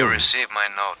touch with Did you receive my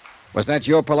note? Was that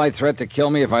your polite threat to kill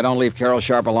me if I don't leave Carol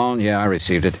Sharp alone? Yeah, I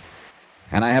received it.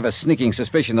 And I have a sneaking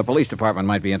suspicion the police department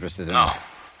might be interested in it. No.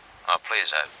 Oh,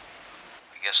 please, I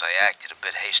guess I acted a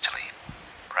bit hastily.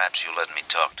 Perhaps you let me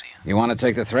talk to you. You want to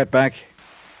take the threat back?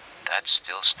 That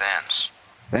still stands.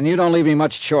 Then you don't leave me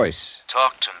much choice.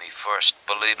 Talk to me first.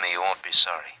 Believe me, you won't be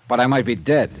sorry. But I might be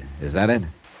dead. Is that it?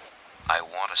 I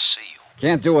want to see you.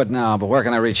 Can't do it now, but where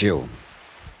can I reach you?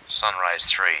 Sunrise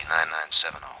 3,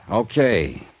 9970.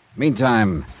 Okay.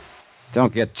 Meantime,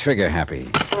 don't get trigger happy.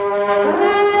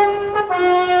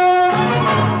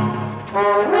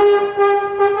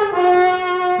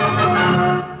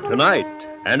 Tonight,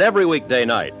 and every weekday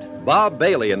night, Bob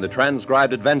Bailey in the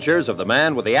transcribed adventures of the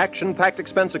man with the action-packed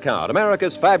expense account,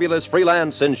 America's fabulous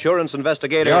freelance insurance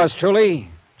investigator. Yours truly,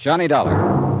 Johnny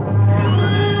Dollar.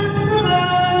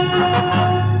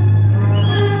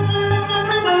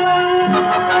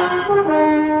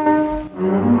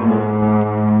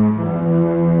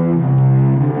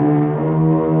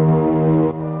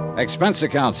 Expense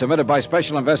account submitted by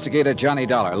Special Investigator Johnny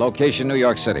Dollar, location New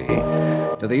York City,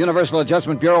 to the Universal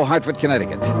Adjustment Bureau, Hartford,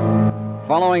 Connecticut.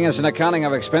 Following is an accounting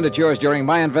of expenditures during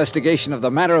my investigation of the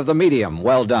matter of the medium.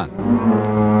 Well done.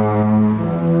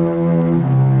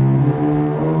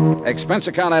 Expense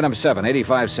account item 7,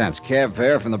 85 cents. Cab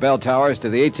fare from the Bell Towers to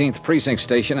the 18th Precinct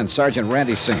Station and Sergeant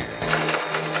Randy Singer.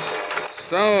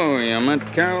 So, you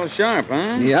met Carol Sharp,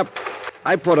 huh? Yep.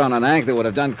 I put on an act that would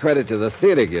have done credit to the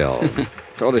Theater Guild.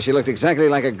 Told her she looked exactly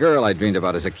like a girl I dreamed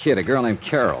about as a kid, a girl named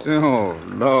Carol. Oh,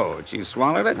 Lord, she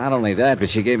swallowed it? Not only that,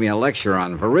 but she gave me a lecture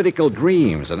on veridical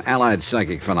dreams and allied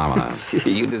psychic phenomena.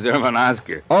 You deserve an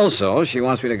Oscar. Also, she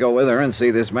wants me to go with her and see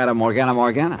this Madame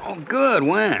Morgana. Oh, good.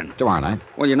 When? Tomorrow night.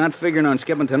 Well, you're not figuring on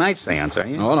skipping tonight's seance, are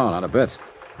you? Oh, no, not a bit.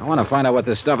 I want to find out what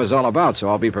this stuff is all about, so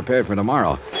I'll be prepared for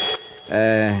tomorrow.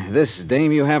 This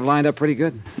dame you have lined up pretty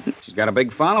good? She's got a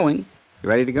big following. You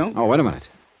ready to go? Oh, wait a minute.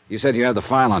 You said you had the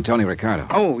file on Tony Ricardo.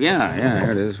 Oh, yeah,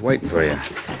 here it is, waiting for you.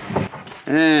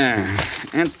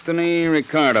 Anthony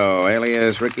Ricardo,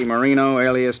 alias Ricky Marino,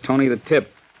 alias Tony the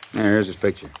Tip. Here's his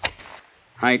picture.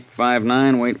 Height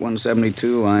 5'9", weight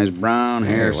 172, eyes brown,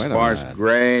 hair sparse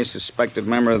gray, suspected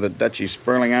member of the Dutchy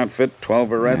Sperling outfit,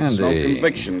 12 arrests, no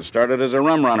convictions, started as a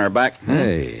rum runner back.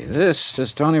 Hey,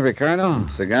 this Tony Ricardo?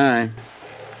 It's the guy.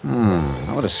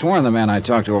 I would have sworn the man I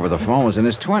talked to over the phone was in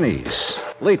his 20s.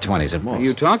 Late 20s at most.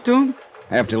 You talked to him?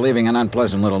 After leaving an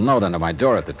unpleasant little note under my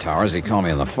door at the Towers, he called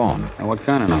me on the phone. And what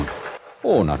kind of note?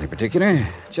 Oh, nothing particular.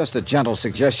 Just a gentle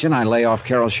suggestion I lay off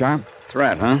Carol Sharp.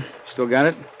 Threat, huh? Still got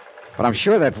it? But I'm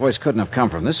sure that voice couldn't have come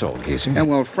from this old geezer. Yeah,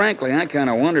 well, frankly, I kind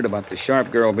of wondered about the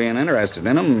Sharp girl being interested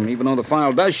in him, even though the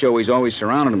file does show he's always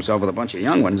surrounded himself with a bunch of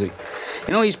young ones.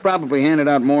 He's probably handed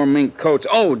out more mink coats.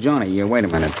 Oh, Johnny, wait a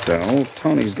minute. Old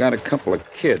Tony's got a couple of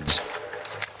kids.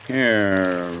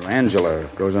 Here, Angela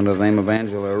goes under the name of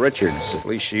Angela Richards. At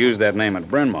least she used that name at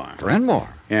Bryn Mawr. Bryn Mawr?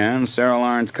 Yeah, and Sarah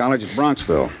Lawrence College at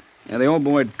Bronxville. Yeah, the old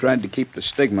boy tried to keep the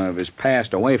stigma of his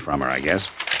past away from her, I guess.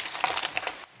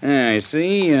 Yeah, you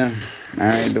see,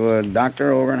 married to a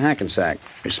doctor over in Hackensack.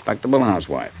 Respectable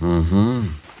housewife. Mm-hmm.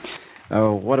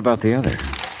 What about the other?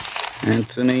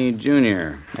 Anthony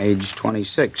Jr., age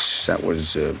 26. That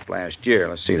was last year.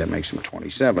 Let's see, that makes him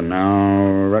 27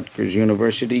 now. Rutgers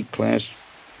University, class...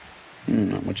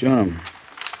 not much on him.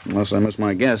 Unless I miss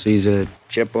my guess, he's a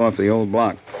chip off the old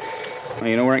block. Well,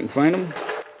 you know where I can find him?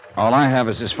 All I have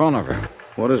is his phone number.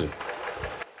 What is it?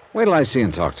 Wait till I see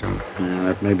and talk to him.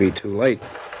 That may be too late.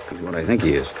 He's what I think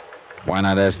he is. Why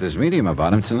not ask this medium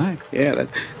about him tonight? Yeah,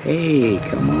 Hey,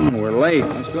 come on, we're late.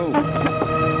 Let's go.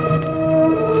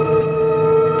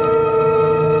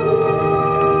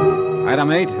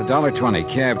 Item 8, $1.20,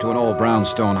 cab to an old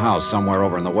brownstone house somewhere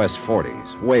over in the West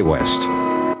 40s, way west,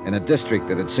 in a district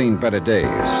that had seen better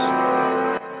days.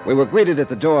 We were greeted at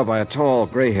the door by a tall,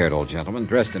 gray-haired old gentleman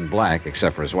dressed in black,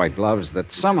 except for his white gloves,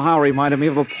 that somehow reminded me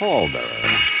of a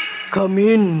pallbearer. Come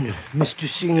in, Mr.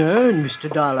 Singer and Mr.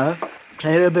 Dollar.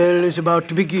 Clarabelle is about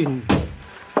to begin.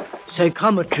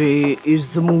 Psychometry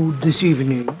is the mood this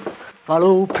evening.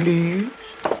 Follow, please.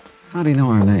 How do you know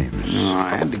our names? No,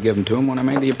 I had to give them to him when I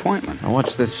made the appointment. Now,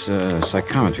 what's this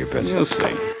psychometry bit? You'll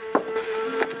see.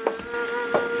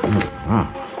 Wow.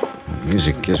 The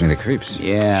music gives me the creeps.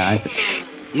 Yeah,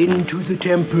 Into the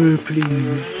temple,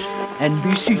 please. And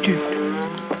be seated.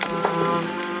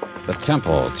 The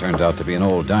temple turned out to be an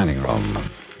old dining room.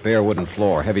 Bare wooden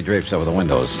floor, heavy drapes over the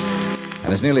windows.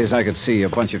 And as nearly as I could see, a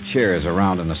bunch of chairs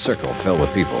around in a circle filled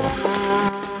with people.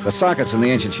 The sockets in the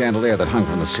ancient chandelier that hung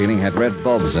from the ceiling had red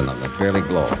bulbs in them that barely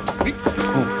glowed.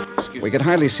 We could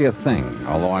hardly see a thing,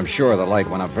 although I'm sure the light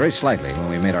went up very slightly when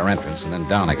we made our entrance and then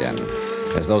down again,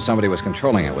 as though somebody was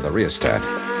controlling it with a rheostat.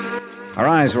 Our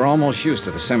eyes were almost used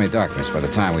to the semi-darkness by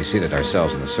the time we seated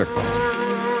ourselves in the circle.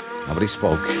 Nobody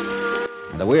spoke,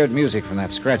 and the weird music from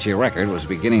that scratchy record was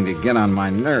beginning to get on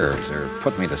my nerves or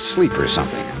put me to sleep or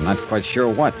something. I'm not quite sure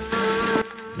what.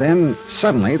 Then,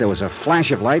 suddenly, there was a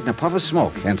flash of light and a puff of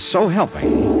smoke, and so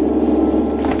helping...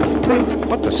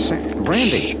 What the...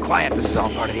 Randy! Shh, quiet. This is all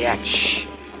part of the act. Shh.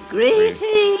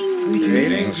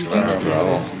 Greetings.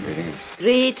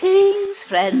 Greetings,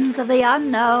 friends of the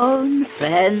unknown,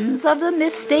 friends of the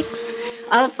mystics,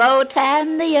 of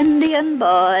Botan the Indian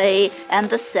boy, and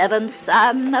the seventh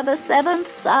son of the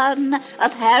seventh son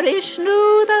of Harry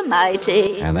Shnu the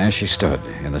mighty. And there she stood,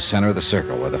 in the center of the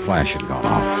circle where the flash had gone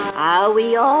off. Are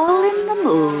we all in the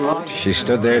mood? She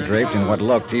stood there draped in what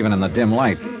looked, even in the dim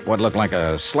light, what looked like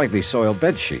a slightly soiled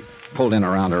bedsheet, pulled in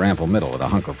around her ample middle with a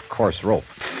hunk of coarse rope.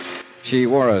 She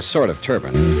wore a sort of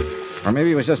turban, or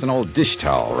maybe it was just an old dish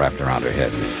towel wrapped around her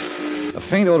head. A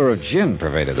faint odor of gin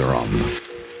pervaded the room.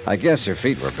 I guess her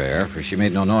feet were bare, for she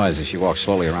made no noise as she walked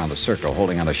slowly around the circle,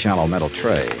 holding on a shallow metal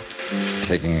tray.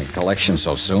 Taking a collection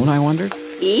so soon, I wondered?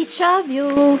 Each of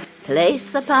you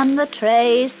place upon the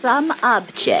tray some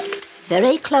object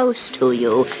very close to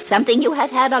you, something you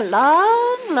have had a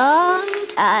long, long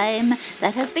time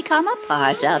that has become a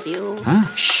part of you.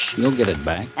 Huh? Shh, you'll get it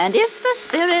back. And if the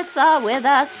spirits are with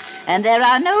us, and there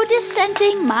are no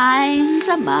dissenting minds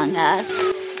among us,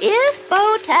 if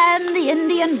Botan, the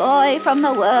Indian boy from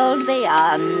the world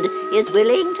beyond, is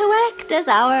willing to act as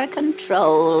our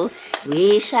control,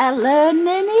 we shall learn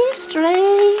many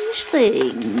strange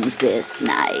things this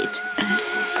night.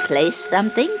 Place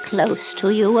something close to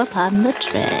you upon the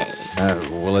tray.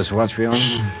 Will this watch be on?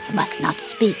 You must not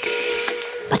speak,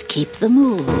 but keep the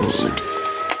mood.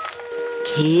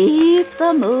 Keep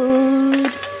the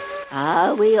mood.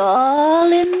 Are we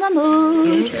all in the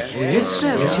mood? Yes.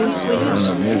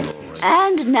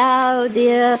 And now,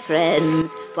 dear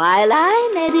friends, while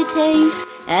I meditate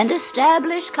and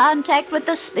establish contact with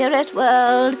the spirit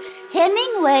world,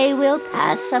 Hemingway will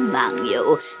pass among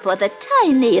you for the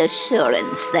tiny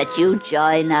assurance that you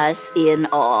join us in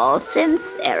all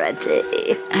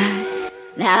sincerity.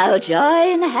 Now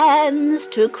join hands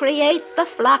to create the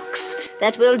flux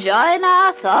that will join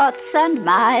our thoughts and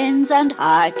minds and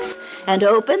hearts and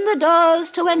open the doors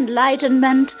to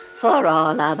enlightenment for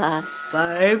all of us.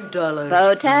 $5.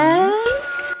 Botan,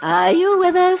 are you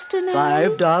with us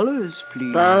tonight? $5,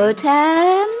 please.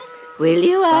 Botan, will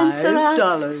you answer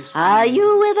us? $5, Are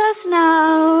you with us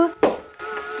now?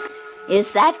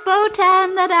 Is that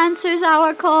Botan that answers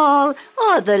our call,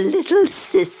 or the little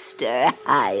sister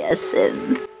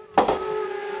Hyacinth?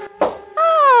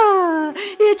 Ah,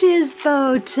 it is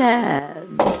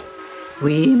Botan.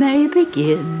 We may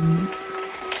begin.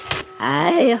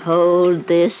 I hold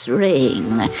this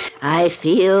ring. I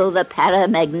feel the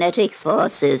paramagnetic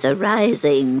forces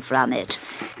arising from it.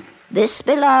 This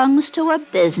belongs to a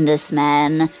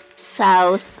businessman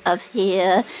south of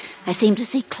here. I seem to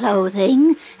see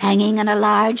clothing hanging in a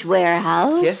large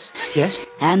warehouse. Yes.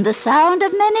 And the sound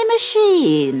of many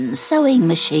machines, sewing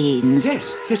machines.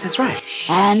 Yes, that's right.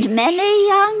 And many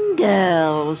young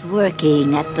girls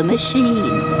working at the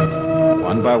machines.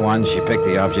 One by one, she picked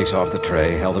the objects off the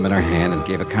tray, held them in her hand, and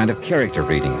gave a kind of character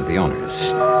reading of the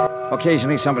owners.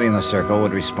 Occasionally, somebody in the circle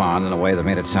would respond in a way that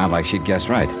made it sound like she'd guessed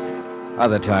right.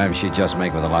 Other times, she'd just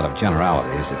make with a lot of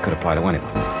generalities that could apply to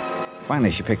anyone. Finally,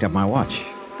 she picked up my watch.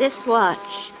 This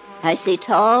watch, I see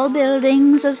tall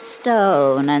buildings of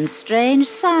stone and strange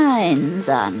signs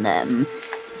on them.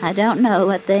 I don't know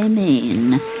what they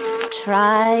mean.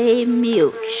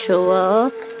 Tri-mutual,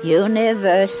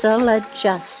 universal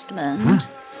adjustment. Huh?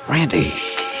 Randy.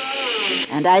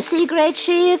 And I see great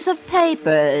sheaves of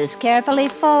papers carefully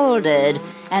folded,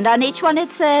 and on each one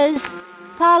it says,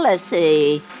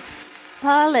 policy.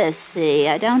 Policy,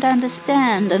 I don't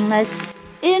understand unless...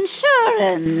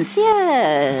 Insurance,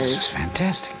 yes. This is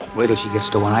fantastic. Wait till she gets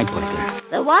to the one I put there.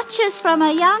 The watch is from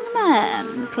a young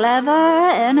man,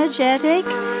 clever, energetic.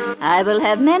 I will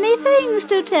have many things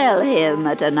to tell him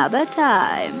at another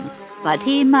time, but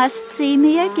he must see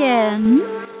me again,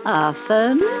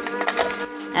 often.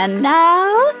 And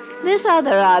now, This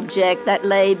other object that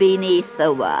lay beneath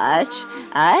the watch.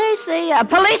 I see a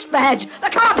police badge. The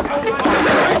cops!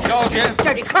 Soldier.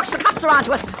 Dirty crooks, the cops are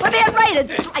onto us. We're being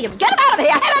raided. Slay 'em. Get them out of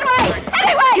here.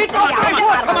 Anyway!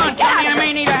 Come on, Johnny, I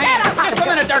may need a hand. Just a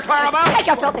minute there, Clarabelle. Take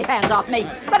your filthy hands off me.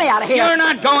 Let me out of here. You're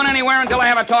not going anywhere until I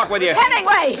have a talk with you.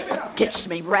 Hemingway! Ditched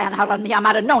me, ran out on me. I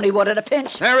might have known he would at a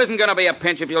pinch. There isn't going to be a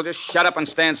pinch if you'll just shut up and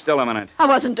stand still a minute. I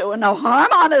wasn't doing no harm,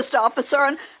 honest,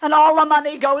 officer, and all the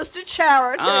money goes to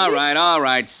charity. All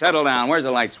right. Settle down. Where's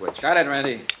the light switch? Got it,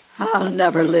 Randy? I'll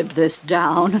never live this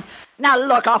down. Now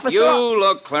look, officer. You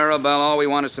look, Clarabelle. All we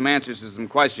want is some answers to some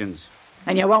questions.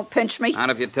 And you won't pinch me?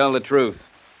 Not if you tell the truth.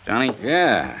 Johnny?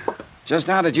 Yeah. Just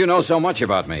how did you know so much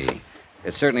about me?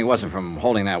 It certainly wasn't from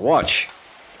holding that watch.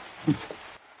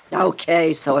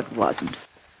 Okay, so it wasn't.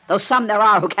 Though some there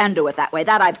are who can do it that way.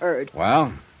 That I've heard.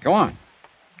 Well, go on.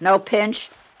 No pinch?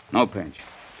 No pinch.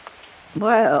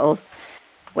 Well,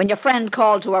 when your friend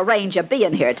called to arrange your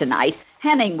being here tonight,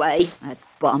 Hemingway, that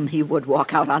bum, he would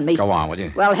walk out on me. Go on, will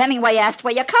you? Well, Hemingway asked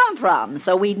where you come from,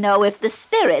 so we'd know if the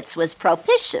spirits was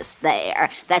propitious there.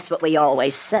 That's what we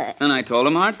always say. And I told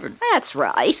him Hartford. That's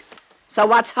right. So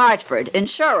what's Hartford?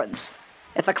 Insurance.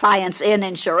 If a client's in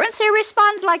insurance, he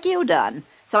responds like you done.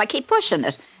 So I keep pushing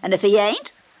it. And if he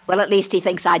ain't, well, at least he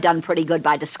thinks I done pretty good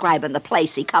by describing the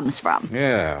place he comes from.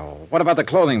 Yeah. What about the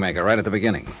clothing maker right at the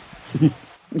beginning?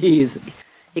 Easy.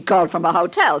 He called from a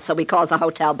hotel, so he calls the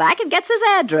hotel back and gets his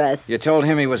address. You told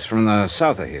him he was from the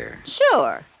south of here.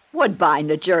 Sure. Woodbine,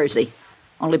 New Jersey.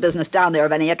 Only business down there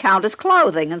of any account is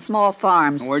clothing and small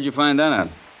farms. Where'd you find that out?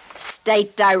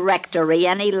 State directory,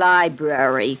 any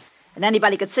library. And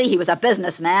anybody could see he was a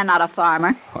businessman, not a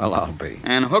farmer. Well, I'll be.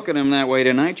 And hooking him that way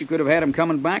tonight, you could have had him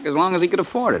coming back as long as he could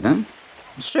afford it, huh?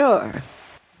 Sure.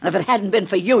 And if it hadn't been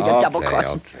for you, you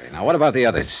double-crossed. Okay. Now, what about the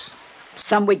others?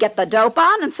 Some we get the dope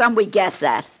on and some we guess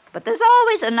at. But there's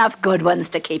always enough good ones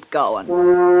to keep going.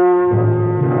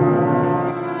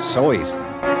 So easy.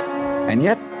 And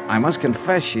yet, I must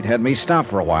confess she'd had me stop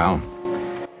for a while.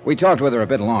 We talked with her a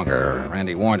bit longer.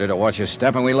 Randy warned her to watch her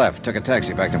step, and we left. Took a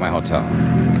taxi back to my hotel.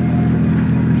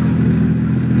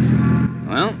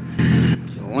 Well, did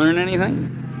you learn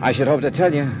anything? I should hope to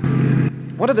tell you.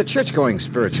 What do the church-going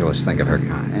spiritualists think of her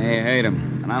kind? They hate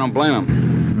him, and I don't blame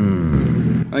him.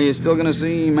 Are you still going to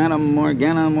see Madame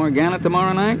Morgana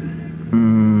tomorrow night?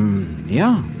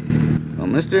 Yeah. Well,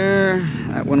 mister,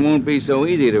 that one won't be so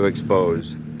easy to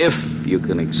expose. If you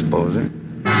can expose her.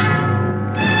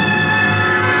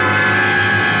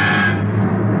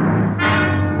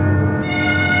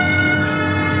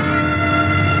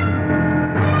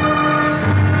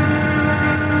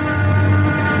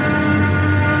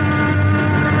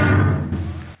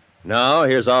 Now,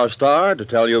 here's our star to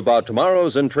tell you about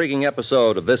tomorrow's intriguing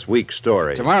episode of this week's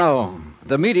story. Tomorrow,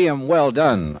 the medium well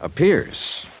done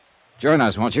appears. Join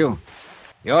us, won't you?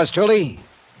 Yours truly,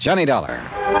 Johnny Dollar.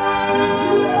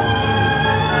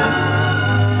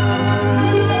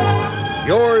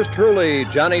 Yours truly,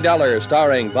 Johnny Dollar,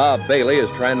 starring Bob Bailey, is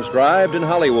transcribed in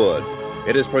Hollywood.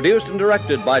 It is produced and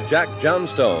directed by Jack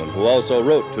Johnstone, who also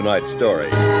wrote tonight's story.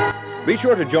 Be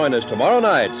sure to join us tomorrow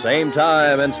night, same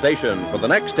time and station, for the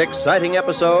next exciting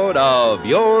episode of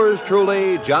Yours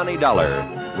truly, Johnny Dollar.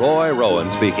 Roy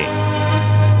Rowan speaking.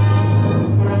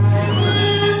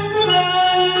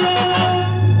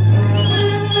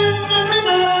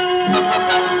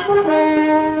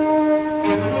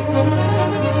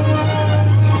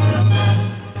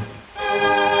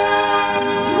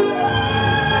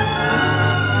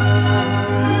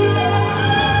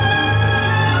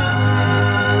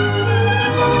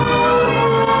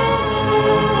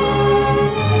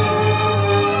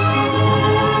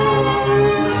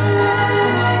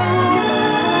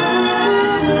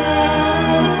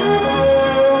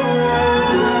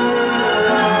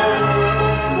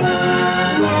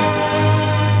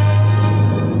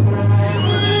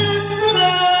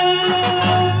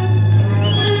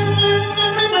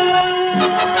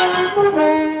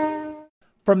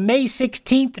 From May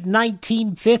 16th,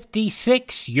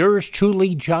 1956, yours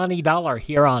truly, Johnny Dollar,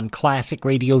 here on Classic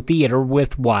Radio Theater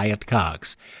with Wyatt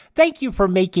Cox. Thank you for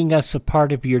making us a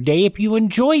part of your day. If you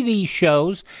enjoy these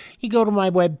shows, you go to my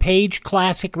webpage,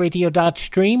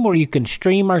 classicradio.stream, where you can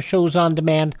stream our shows on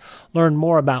demand, learn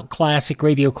more about classic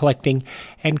radio collecting,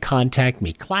 and contact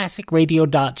me.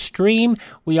 Classicradio.stream.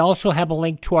 We also have a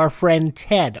link to our friend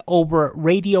Ted over at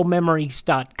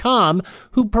radiomemories.com,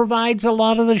 who provides a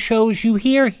lot of the shows you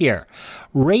hear here.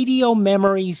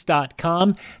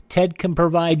 Radiomemories.com. Ted can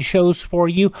provide shows for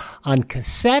you on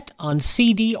cassette, on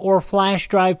CD, or flash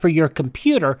drive for your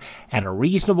computer at a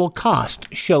reasonable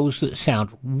cost. Shows that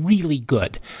sound really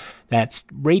good. That's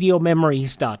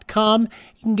radiomemories.com.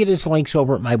 You can get his links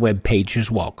over at my webpage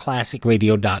as well,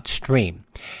 classicradio.stream.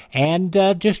 And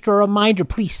just a reminder,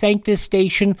 please thank this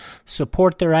station,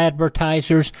 support their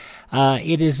advertisers.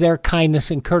 It is their kindness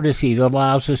and courtesy that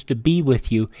allows us to be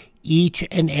with you each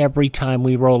and every time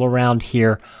we roll around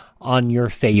here on your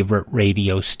favorite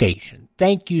radio station.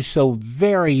 Thank you so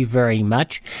very, very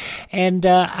much. And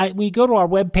we go to our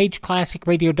webpage,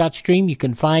 classicradio.stream. You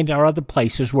can find our other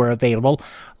places we're available,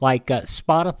 like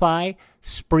Spotify,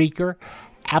 Spreaker,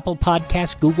 Apple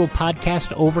Podcast, Google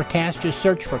Podcast, Overcast. Just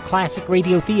search for Classic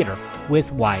Radio Theater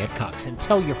with Wyatt Cox. And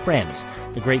tell your friends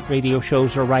the great radio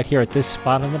shows are right here at this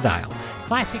spot on the dial.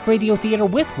 Classic Radio Theater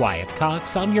with Wyatt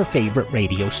Cox on your favorite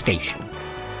radio station.